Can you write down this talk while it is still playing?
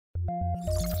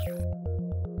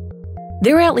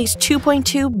There are at least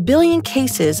 2.2 billion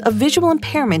cases of visual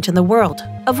impairment in the world,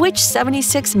 of which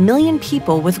 76 million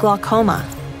people with glaucoma.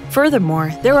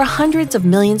 Furthermore, there are hundreds of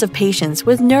millions of patients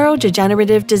with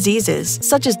neurodegenerative diseases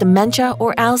such as dementia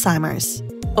or Alzheimer's.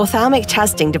 Ophthalmic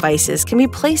testing devices can be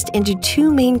placed into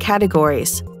two main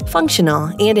categories: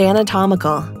 functional and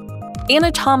anatomical.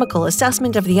 Anatomical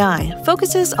assessment of the eye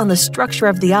focuses on the structure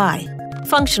of the eye.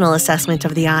 Functional assessment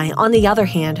of the eye, on the other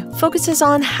hand, focuses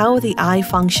on how the eye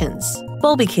functions.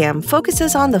 BulbiCam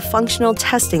focuses on the functional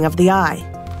testing of the eye.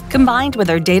 Combined with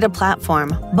our data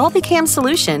platform, BulbiCam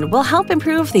solution will help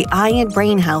improve the eye and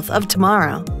brain health of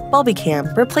tomorrow.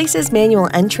 BulbiCam replaces manual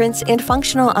entrance and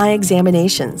functional eye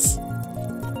examinations.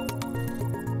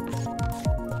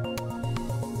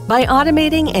 By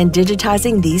automating and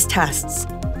digitizing these tests: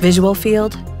 visual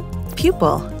field,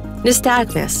 pupil,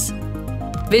 nystagmus,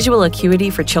 visual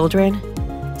acuity for children,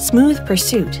 smooth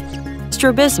pursuit,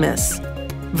 strabismus,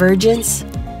 vergence,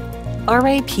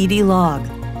 RAPD log.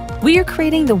 We are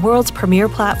creating the world's premier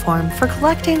platform for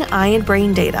collecting eye and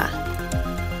brain data.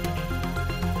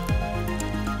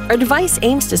 Our device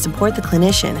aims to support the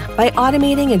clinician by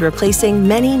automating and replacing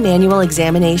many manual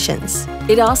examinations.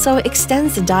 It also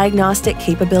extends the diagnostic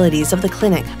capabilities of the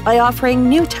clinic by offering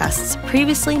new tests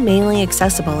previously mainly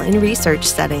accessible in research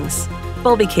settings.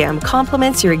 BulbiCam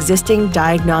complements your existing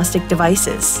diagnostic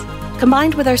devices.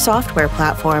 Combined with our software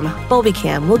platform,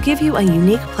 BulbiCam will give you a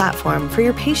unique platform for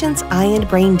your patient's eye and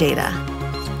brain data.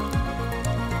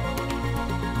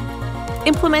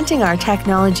 Implementing our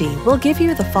technology will give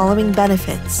you the following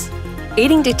benefits: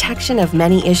 aiding detection of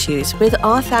many issues with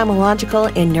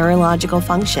ophthalmological and neurological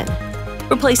function,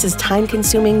 replaces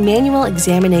time-consuming manual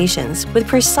examinations with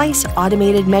precise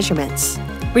automated measurements,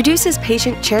 reduces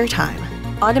patient chair time,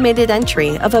 automated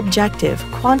entry of objective,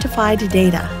 quantified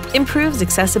data, improves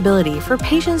accessibility for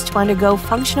patients to undergo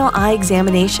functional eye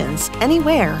examinations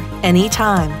anywhere,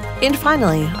 anytime. And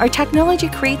finally, our technology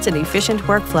creates an efficient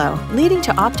workflow, leading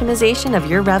to optimization of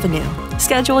your revenue.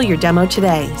 Schedule your demo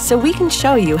today so we can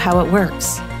show you how it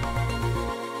works.